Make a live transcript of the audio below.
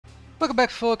Welcome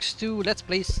back, folks, to Let's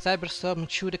Play Cyberstorm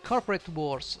to the Corporate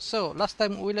Wars. So, last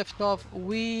time we left off,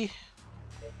 we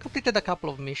completed a couple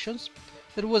of missions.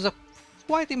 There was a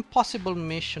quite impossible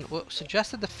mission,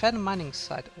 suggested the fan mining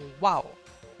site. Wow!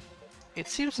 It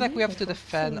seems like we have to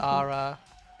defend our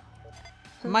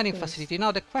mining facility.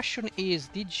 Now, the question is,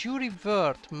 did you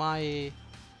revert my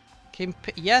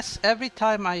campaign? Yes, every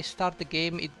time I start the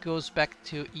game, it goes back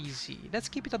to easy. Let's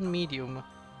keep it on medium.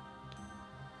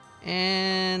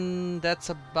 And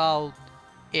that's about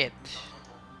it.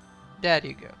 There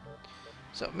you go.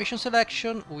 So mission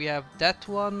selection, we have that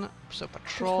one. So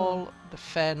patrol,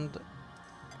 defend,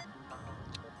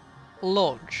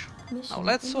 launch. Now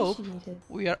let's hope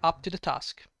we are up to the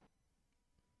task.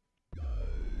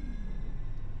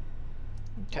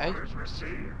 Okay.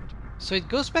 So it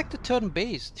goes back to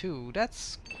turn-based too.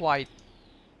 That's quite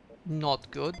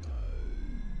not good.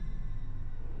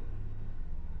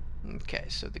 Okay,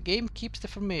 so the game keeps the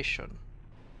formation.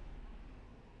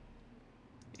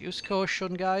 Use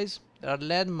caution, guys. There are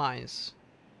landmines,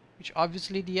 which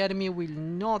obviously the enemy will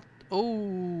not.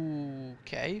 Oh,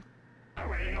 okay.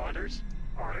 Awaiting orders.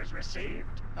 Orders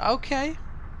received. Okay.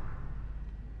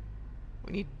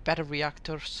 We need better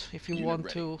reactors if we want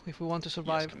to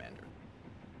survive. Yes, Commander.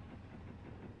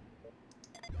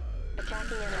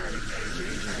 Attacking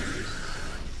enemies.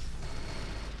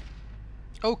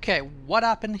 Okay, what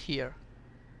happened here?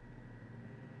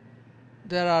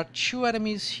 There are two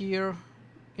enemies here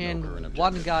and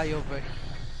one guy over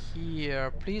here.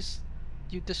 Please,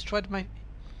 you destroyed my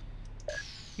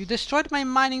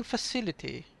mining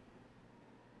facility.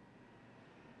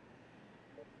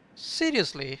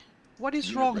 Seriously, what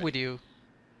is wrong with you?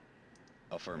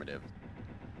 Affirmative.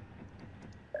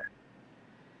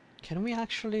 Can we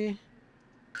actually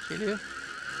kill you?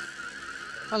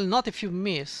 Well, not if you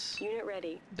miss. Unit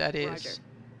ready. That is. Roger.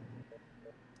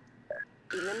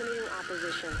 Eliminating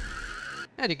opposition.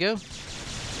 There you go.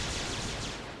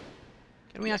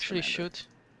 Can we Yes, actually Commander. shoot?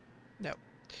 No.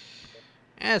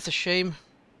 That's a shame.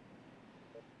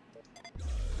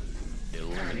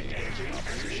 Eliminating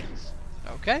oppositions.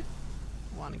 Okay.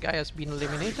 One guy has been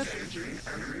eliminated.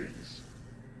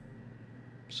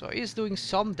 So he's doing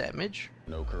some damage.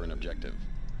 No current objective.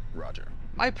 Roger.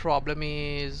 My problem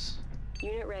is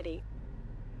Unit ready.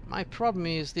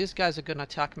 these guys are gonna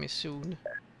attack me soon.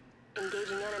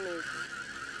 Engaging enemies.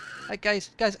 Like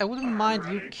guys, I wouldn't mind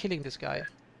you killing this guy.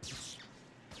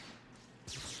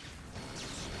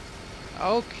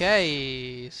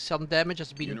 Okay, some damage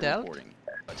has been Unit dealt. reporting.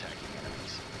 Attacking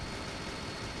enemies.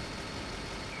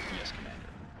 Yes, Commander.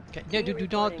 Okay, yeah, do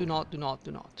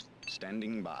not.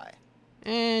 Standing by.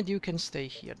 And you can stay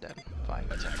here then. Fine.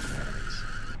 Attacking enemies.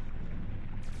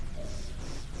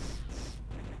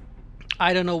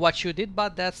 I don't know what you did,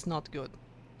 but that's not good.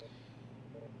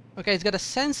 Okay, it's got a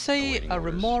Sensei, Awaiting a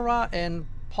orders. Remora, and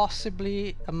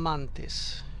possibly a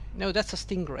Mantis. No, that's a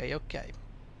Stingray, okay.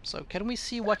 So, can we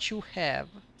see what you have?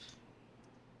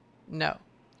 No,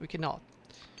 we cannot.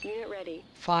 Unit ready.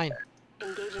 Fine.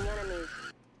 Engaging enemies.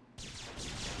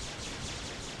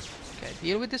 Okay,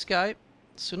 deal with this guy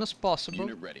as soon as possible.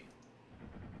 Unit ready.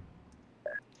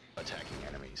 Attacking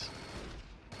enemies.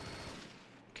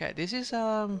 Okay, this is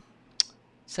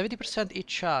 70% each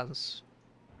chance.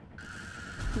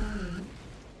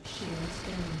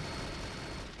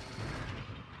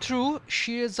 True,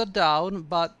 shields are down,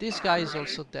 but this guy is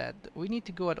also dead. We need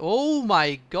to go at. Oh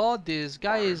my god, this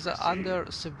guy is under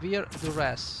severe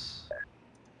duress.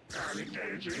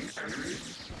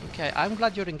 Okay, I'm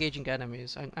glad you're engaging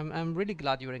enemies. I'm really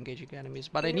glad you're engaging enemies,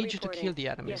 but I Unit need you to reporting. kill the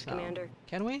enemies Yes, now. Commander.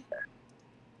 Can we?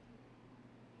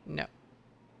 No.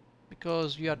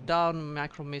 Because we are down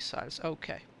macro missiles.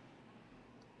 Okay.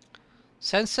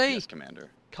 Sensei, Yes, Commander.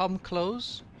 come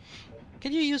close.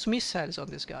 Can you use missiles on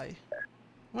this guy?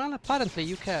 Well, apparently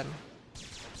you can.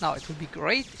 Now, it would be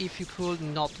great if you could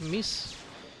not miss,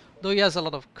 though he has a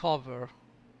lot of cover.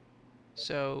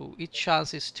 So, each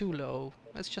chance is too low.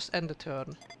 Let's just end the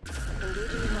turn.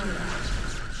 Engaging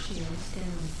enemies. Shields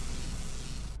down.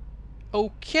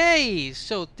 Okay,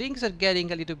 so things are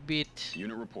getting a little bit,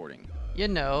 Unit reporting. you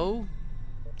know.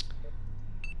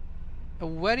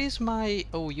 Where is my...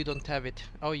 Oh, you don't have it.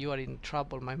 Oh, you are in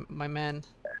trouble, my man.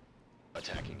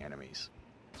 Attacking enemies.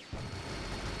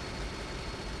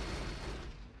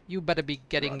 You better be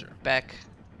getting Roger. back.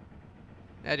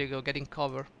 There you go, getting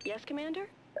cover. Yes, Commander?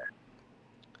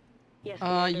 Yes,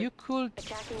 Commander. You could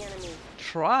Attacking enemies.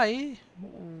 try.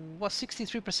 What,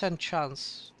 63%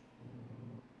 chance?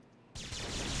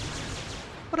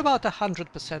 What about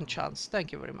 100% chance?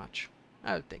 Thank you very much.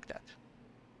 I'll take that.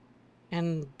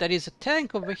 And there is a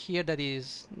tank over here that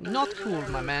is not cool,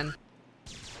 my man.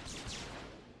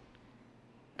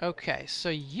 Okay, so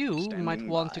you Standing might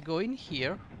want by. to go in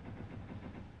here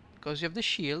because you have the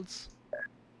shields.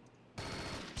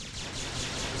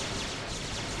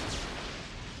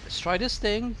 Let's try this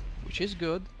thing, which is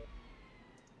good.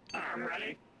 I'm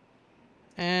ready.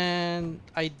 And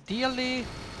ideally,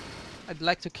 I'd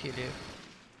like to kill you.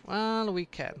 Well, we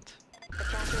can't.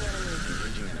 Attacking enemies.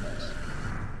 Engaging enemies.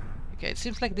 Okay, it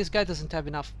seems like this guy doesn't have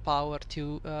enough power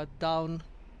to down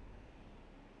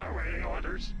Awaiting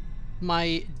orders.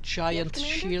 my giant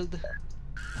Commander? shield.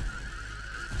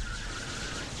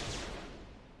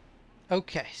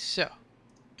 Okay, so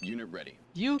Unit ready.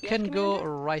 you Yes, can go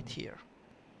Commander? right here.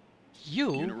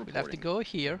 You Unit will have to reporting. go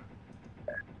here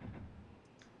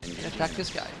and Engaging attack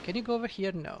this enemies. guy. Can you go over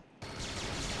here? No.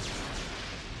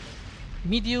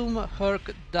 Medium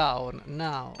Herc down.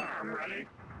 Now, I'm ready.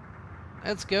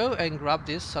 let's go and grab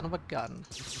this son of a gun.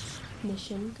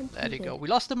 Mission completed. There you go. We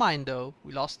lost the mine though.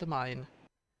 We lost the mine.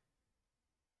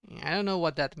 I don't know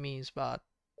what that means, but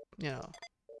you know.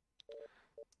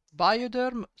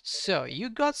 Bioderm. So you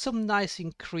got some nice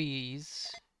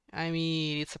increase. I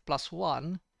mean, it's a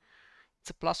 +1. It's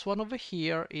a +1 over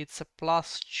here. It's a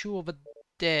 +2 over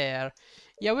there.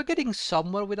 Yeah, we're getting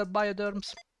somewhere with our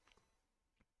bioderms.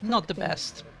 Not the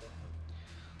best.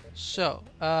 So,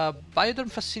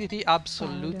 bioderm facility,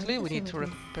 absolutely. We need to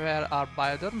repair our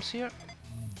bioderms here.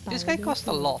 This guy costs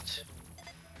a lot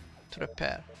to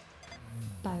repair.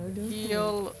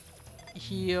 Heal,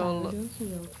 heal,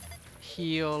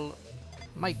 heal.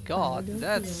 My god,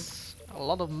 that's a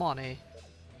lot of money.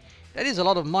 That is a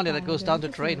lot of money that goes down the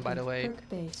drain, by the way.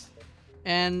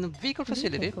 And vehicle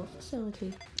facility.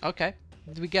 Okay.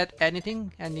 Did we get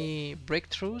anything? Any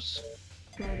breakthroughs?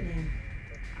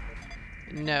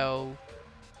 No.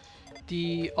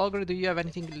 The Ogre, do you have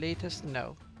anything latest?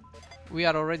 No. We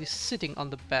are already sitting on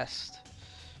the best.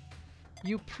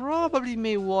 You probably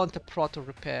may want a proto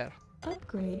repair.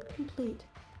 Upgrade complete.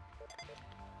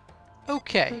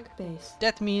 Okay. Perk base.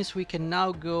 That means we can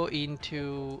now go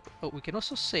into... Oh, we can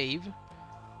also save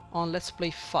on Let's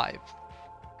Play 5.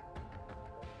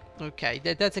 Okay,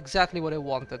 that's exactly what I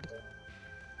wanted.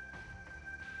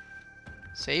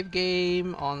 Save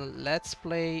game on Let's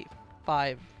Play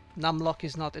 5. Numlock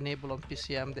is not enabled on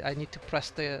PCM. I need to press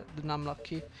the numlock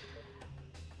key.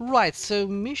 Right, so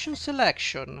mission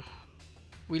selection.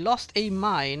 We lost a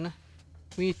mine.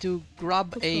 We need to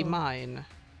grab a mine.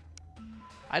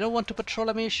 I don't want to patrol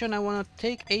a mission, I want to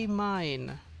take a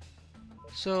mine.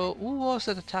 So, who was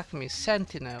that attacked me?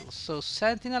 Sentinel. So,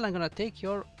 Sentinel, I'm gonna take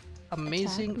your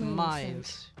amazing Attack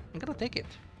mines. I'm gonna take it.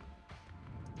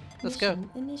 Let's go.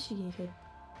 Mission initiated.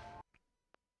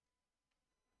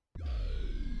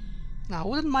 Now, I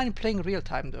wouldn't mind playing real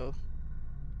time though.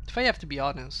 If I have to be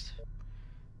honest.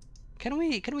 Can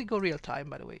we go real time,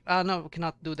 by the way? No, we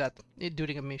cannot do that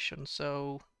during a mission,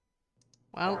 so...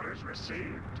 Well... Orders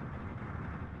received.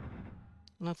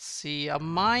 Let's see, a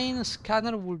mine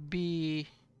scanner would be,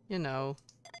 you know...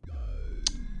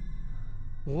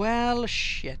 Well,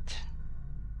 shit.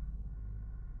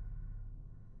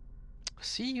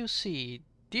 CUC,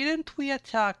 didn't we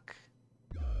attack...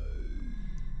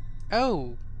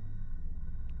 Oh!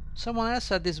 Someone else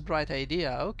had this bright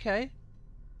idea, okay.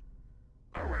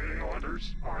 Awaiting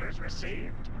orders. Orders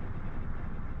received.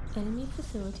 Enemy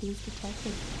facilities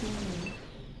detected.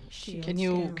 Shields Can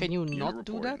you Unit not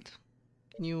do reporting. that?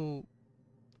 Can you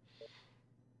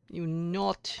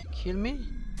not kill me?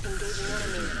 Engaging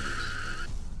enemies.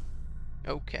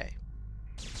 Okay.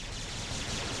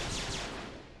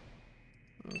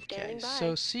 Okay, Standing by.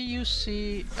 so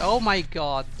CUC... Oh my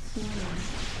god.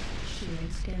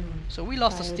 Shields down. So we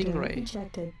lost a Bioderm Stingray.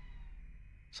 ejected.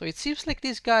 So it seems like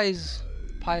these guys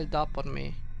piled up on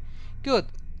me. Good.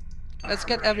 Let's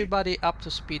get everybody up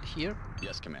to speed here.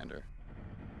 Yes, Commander.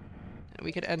 And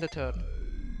we can end the turn.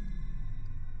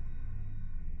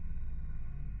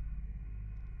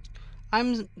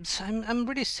 I'm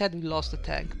really sad we lost the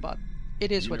tank, but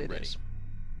it is what Unit it ready. is.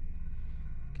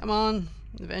 Come on,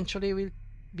 eventually will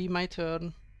be my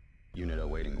turn. Unit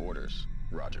awaiting orders.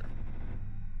 Roger.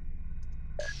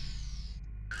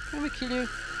 Can we kill you?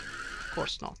 Of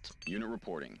course not. Unit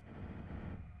reporting.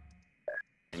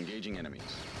 Engaging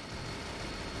enemies.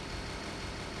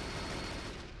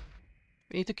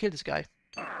 We need to kill this guy.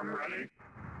 I'm ready.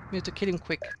 We need to kill him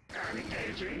quick. I'm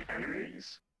engaging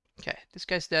enemies. Okay, this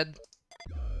guy's dead.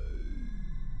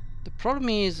 The problem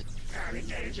is... I'm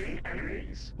engaging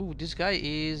enemies. Ooh, this guy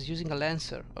is using a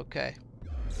Lancer. Okay.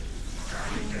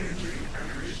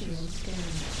 Shields down.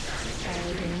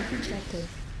 Bioderm ejected.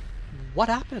 What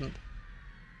happened?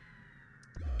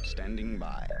 Standing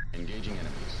by. Engaging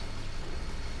enemies.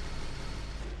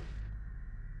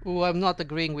 Ooh, I'm not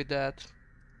agreeing with that.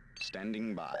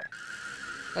 Standing by.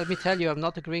 Let me tell you, I'm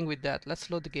not agreeing with that. Let's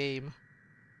load the game.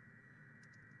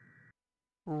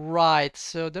 Right,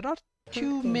 so there are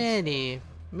too many.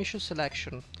 Mission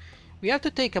selection. We have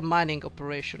to take a mining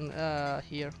operation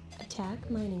here. Attack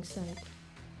mining site.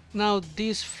 Now,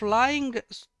 these flying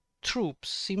troops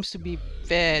seems to be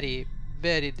very,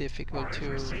 very difficult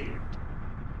to... The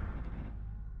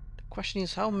question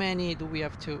is, how many do we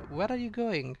have to... Where are you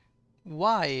going?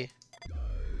 Why?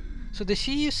 So the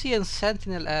CUC and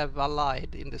Sentinel have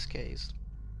allied in this case.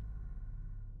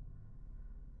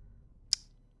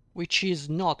 Which is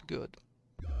not good.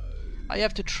 I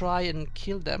have to try and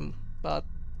kill them, but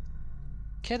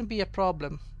can be a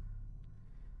problem.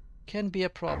 Can be a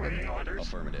problem.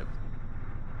 Affirmative.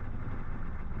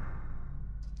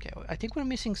 Okay, I think we're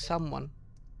missing someone.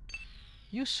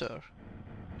 You, sir.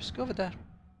 Just go over there.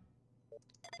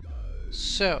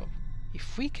 So,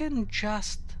 if we can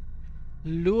just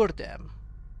lure them.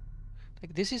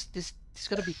 Like this is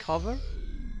gonna be cover.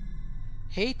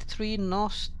 8-3 no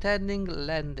standing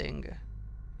landing.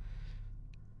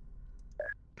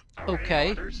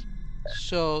 Okay.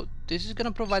 So this is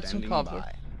gonna provide some cover.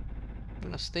 I'm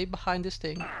gonna stay behind this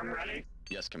thing. I'm ready.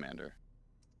 Yes, Commander.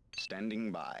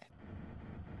 Standing by.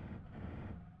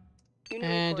 Unit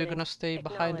And you're reporting. gonna stay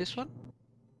behind this one.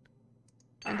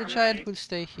 Acknowledged. And the giant will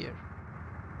stay here.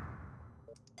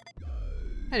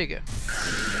 There you go.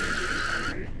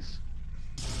 Enemies.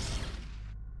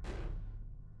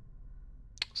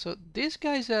 So these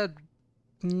guys are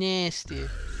nasty.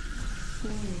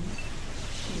 Warning.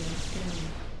 Shields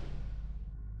down.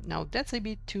 Now that's a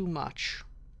bit too much.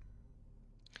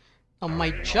 Now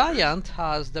my giant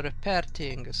has the repair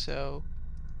thing, so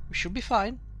we should be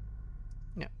fine.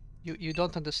 Yeah, you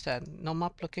don't understand. No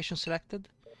map location selected.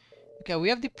 Okay, we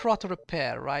have the proto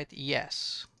repair, right?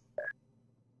 Yes.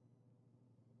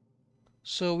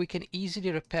 So we can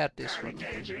easily repair this one.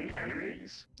 Engaging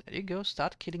enemies. There you go,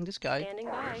 start killing this guy. Standing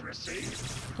by. Orders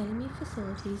received. Enemy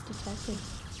facilities detected.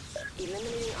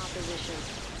 Eliminating opposition.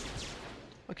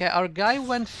 Okay, our guy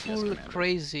went full Commander.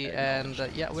 crazy and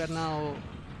yeah, we're now...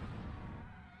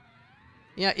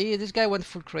 Yeah, this guy went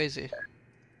full crazy.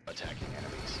 Attacking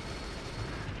enemies.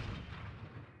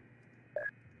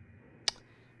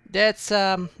 That's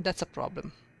a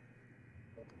problem.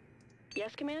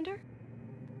 Yes, Commander?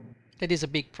 That is a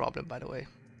big problem, by the way.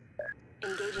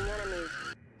 Engaging enemies.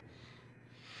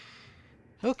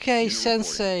 Okay, Unit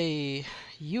Sensei,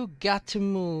 you got to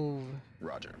move.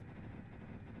 Roger.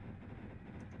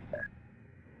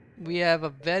 We have a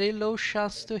very low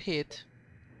chance to hit.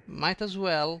 Might as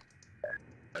well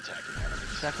Attacking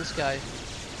enemies. attack this guy.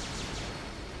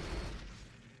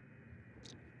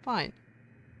 Fine.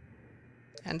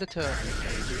 End the turn.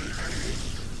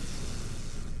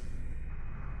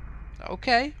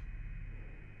 Okay.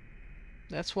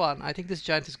 That's one. I think this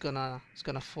giant is gonna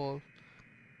fall.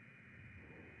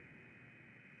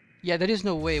 Yeah, there is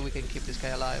no way we can keep this guy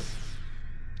alive.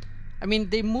 I mean,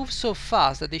 they move so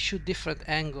fast that they shoot different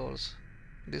angles.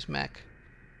 This mech.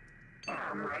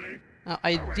 I'm ready. Now,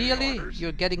 ideally,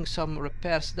 you're getting some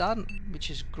repairs done, which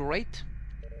is great.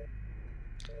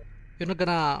 You're not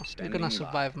gonna Standing by.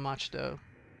 survive much though.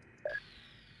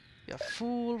 Yeah,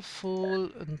 full,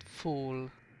 and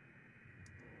full.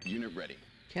 Unit ready.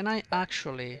 Can I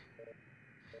actually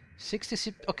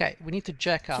 66? Okay, we need to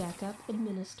jack up. Jack up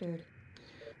administered.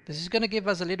 This is gonna give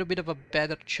us a little bit of a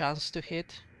better chance to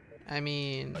hit. I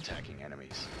mean, Attacking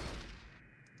enemies.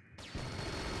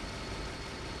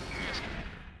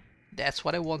 that's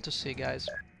what I want to see, guys.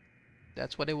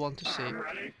 That's what I want to see. I'm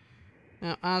ready.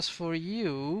 Now, as for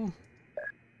you,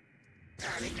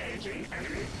 I'm engaging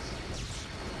enemies.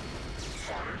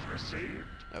 Orders received.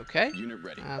 okay. Unit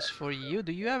ready. As for you,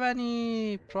 do you have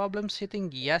any problems hitting?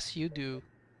 Yes, you do.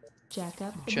 Jack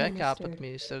up Jack up administered.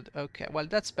 administered. Okay, well,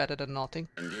 that's better than nothing.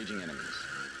 Engaging enemies.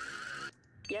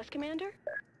 Yes, Commander?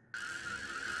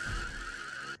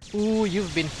 Ooh,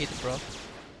 you've been hit, bro.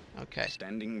 Okay.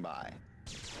 Standing by.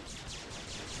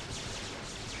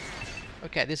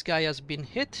 Okay, this guy has been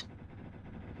hit.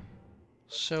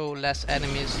 So, less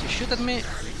enemies to shoot at me.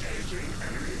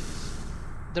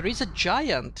 There is a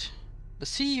giant. The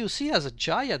CUC has a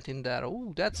giant in there.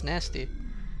 Ooh, that's nasty.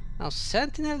 Now,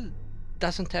 Sentinel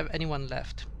doesn't have anyone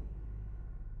left.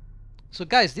 So,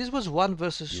 guys, this was 1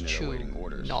 versus Unit 2. awaiting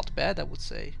orders. Not bad, I would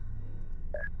say.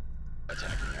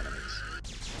 Attacking enemies.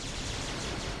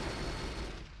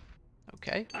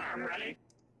 Okay, I'm ready.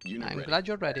 Unit I'm ready. glad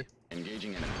you're ready.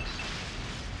 Engaging enemies.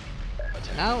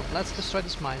 Attacking. Now, let's destroy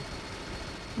this mine.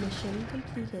 Mission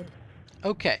completed.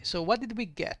 Okay, so what did we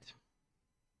get?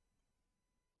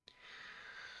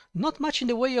 Not much in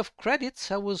the way of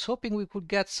credits. I was hoping we could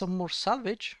get some more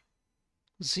salvage.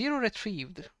 0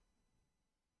 retrieved.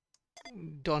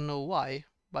 Don't know why,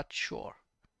 but sure.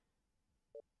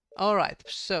 Alright,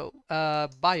 so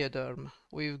Bioderm.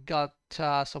 We've got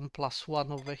some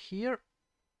 +1 over here.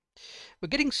 We're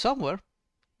getting somewhere.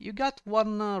 You got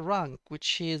one rank,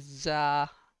 which is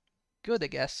good, I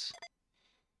guess.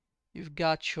 You've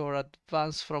got your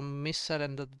advance from missile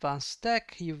and advanced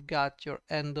tech. You've got your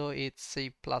endo, it's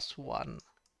a +1.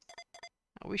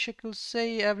 I wish I could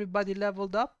say everybody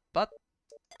leveled up, but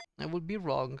I would be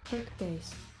wrong. Perk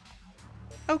base.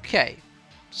 Okay,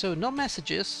 so no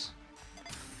messages.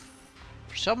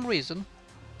 For some reason.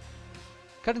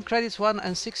 Current credits 1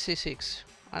 and 66.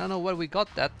 I don't know where we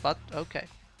got that, but okay.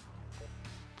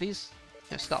 Please,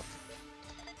 stop.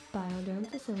 Bioderm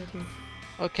facilities.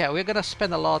 Okay, we're gonna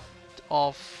spend a lot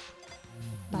of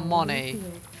money Bioderm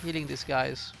field. healing these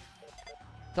guys.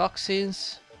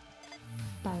 Toxins.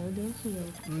 Bioderm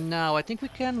field. No, I think we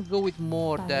can go with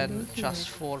more than Bioderm just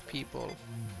field. 4 people.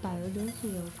 Bioderm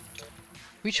field.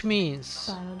 Which means,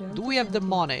 Bioderm do we have the facility.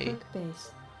 money Perk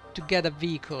base. to get a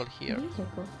vehicle here?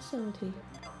 Vehicle facility.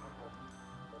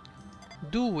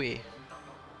 Do we?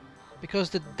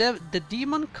 Because the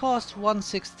demon costs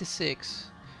 166,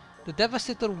 the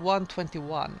devastator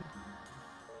 121.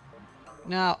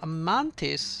 Now a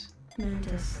mantis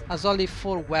Mantis. has only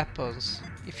 4 weapons.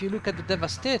 If you look at the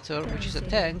devastator, which is a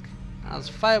tank, has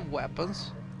 5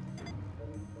 weapons.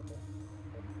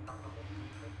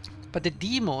 But the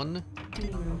demon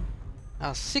Demon.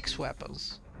 has 6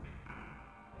 weapons.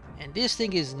 And this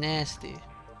thing is nasty.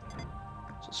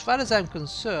 So as far as I'm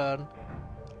concerned,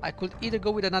 I could either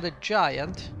go with another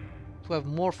giant to have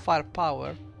more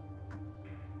firepower,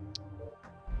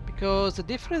 because the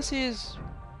difference is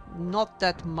not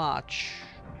that much.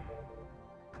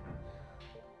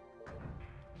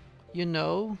 You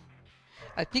know,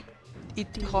 I think it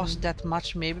costs that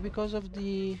much maybe because of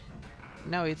the...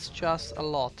 No, it's just a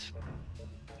lot.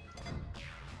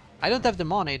 I don't have the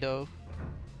money though.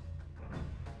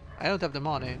 I don't have the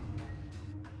money.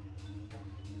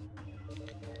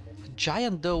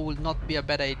 Giant though will not be a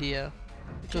bad idea,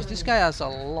 because this guy has a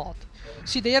lot.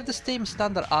 See, they have the same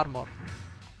standard armor.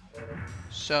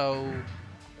 So,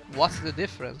 what's the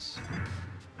difference?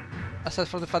 Aside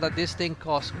from the fact that this thing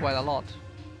costs quite a lot.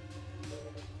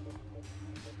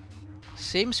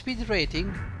 Same speed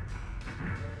rating,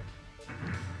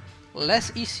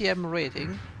 less ECM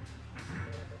rating.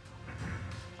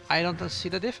 I don't see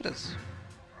the difference.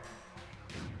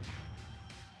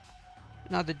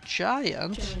 Now the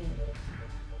giant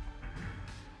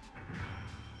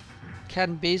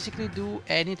can basically do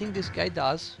anything this guy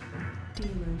does,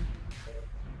 Demon.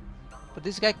 but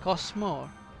this guy costs more.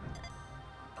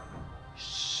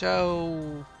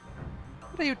 So,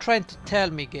 what are you trying to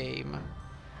tell me, game?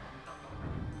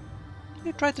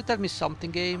 You trying to tell me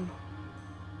something, game?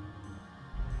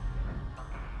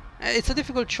 It's a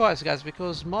difficult choice, guys,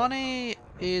 because money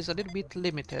is a little bit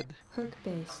limited. Perk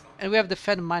base. And we have the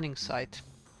Fen mining site.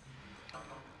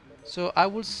 So I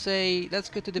would say let's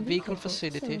go to the vehicle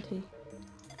facility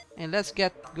and let's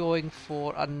get going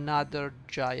for another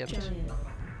giant. Giant.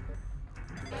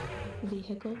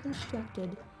 Vehicle constructed.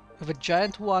 We have a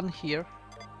giant one here.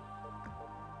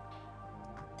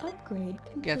 Upgrade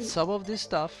complete. Get some of this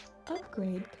stuff.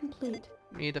 Upgrade complete.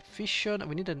 We need a fission.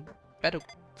 We need a better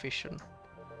fission.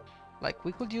 Like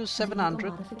we could use Vehicle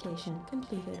 700 modification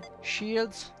completed.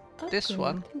 shields. This Upgrade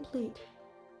one. complete.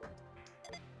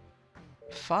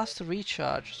 Fast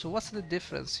recharge. So what's the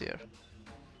difference here?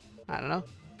 I don't know.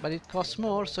 But it costs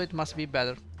more, so it must be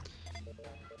better.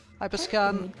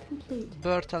 Hyperscan, Upgrade complete.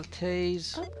 Bertal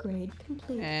Tase, Upgrade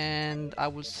complete. and I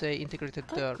would say integrated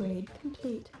derm. Upgrade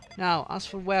complete. Now, as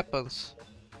for weapons,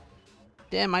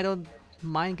 damn, I don't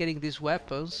mind getting these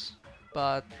weapons,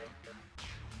 but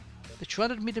the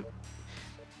 200 meter,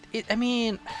 I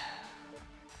mean,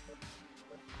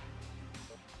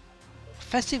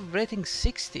 offensive rating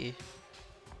 60.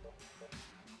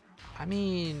 I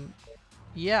mean,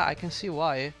 yeah, I can see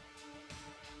why.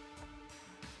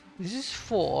 This is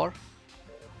 4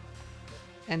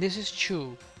 and this is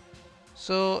 2,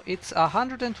 so it's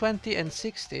 120 and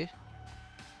 60.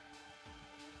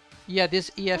 Yeah,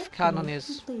 this EF cannon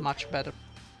is complete. much better.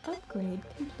 Upgrade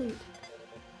complete.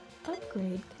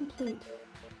 Upgrade complete.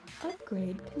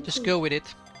 Upgrade complete. Just go with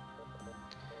it.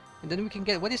 And then we can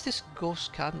get... What is this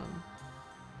ghost cannon?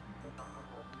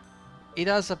 It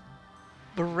has a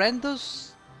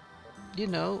horrendous, you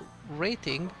know,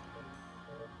 rating.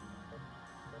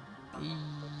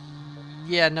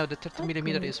 Yeah, no, the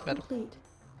 30mm is better. Complete.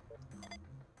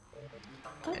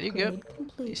 There you go. Upgrade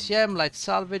complete. ECM, light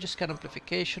salvage, scan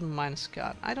amplification, mine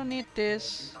scan. I don't need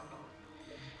this.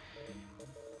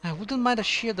 I wouldn't mind a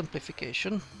shield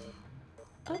amplification.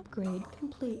 Upgrade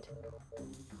complete.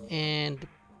 And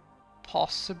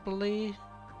possibly,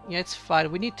 yeah, it's fine.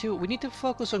 We need to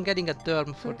focus on getting a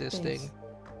derm for Perk this base. thing.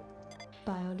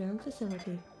 Bioderm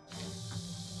facility.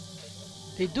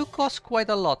 They do cost quite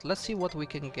a lot. Let's see what we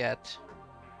can get.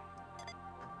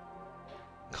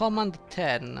 Command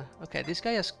 10. Okay, this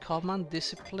guy has command,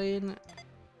 discipline,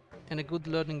 and a good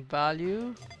learning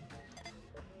value.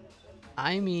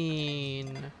 I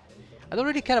mean, I don't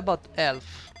really care about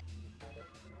elf.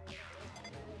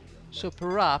 So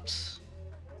perhaps,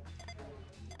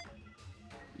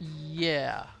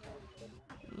 yeah,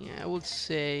 I would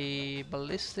say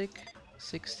ballistic,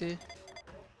 60,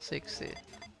 60.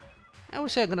 I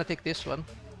would say I'm gonna take this one.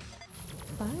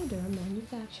 Bioderm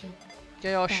manufactured.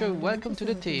 Okay, Osho, Bioderm welcome to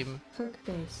the facility. team. Perk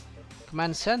base.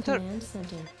 Command center, Command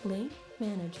center. Link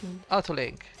management.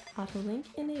 autolink. Autolink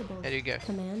enabled. There you go.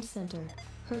 Command center.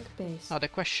 Perk base. Now the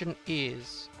question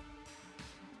is,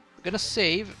 we're gonna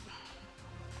save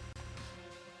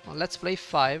on Let's Play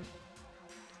 5.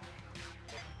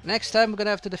 Next time we're gonna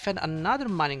have to defend another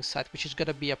mining site, which is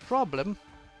gonna be a problem.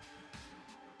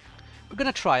 We're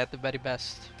gonna try at the very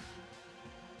best,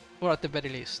 or at the very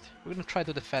least, we're gonna try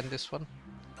to defend this one.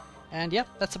 And yeah,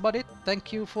 that's about it.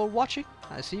 Thank you for watching.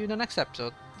 I'll see you in the next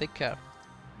episode. Take care.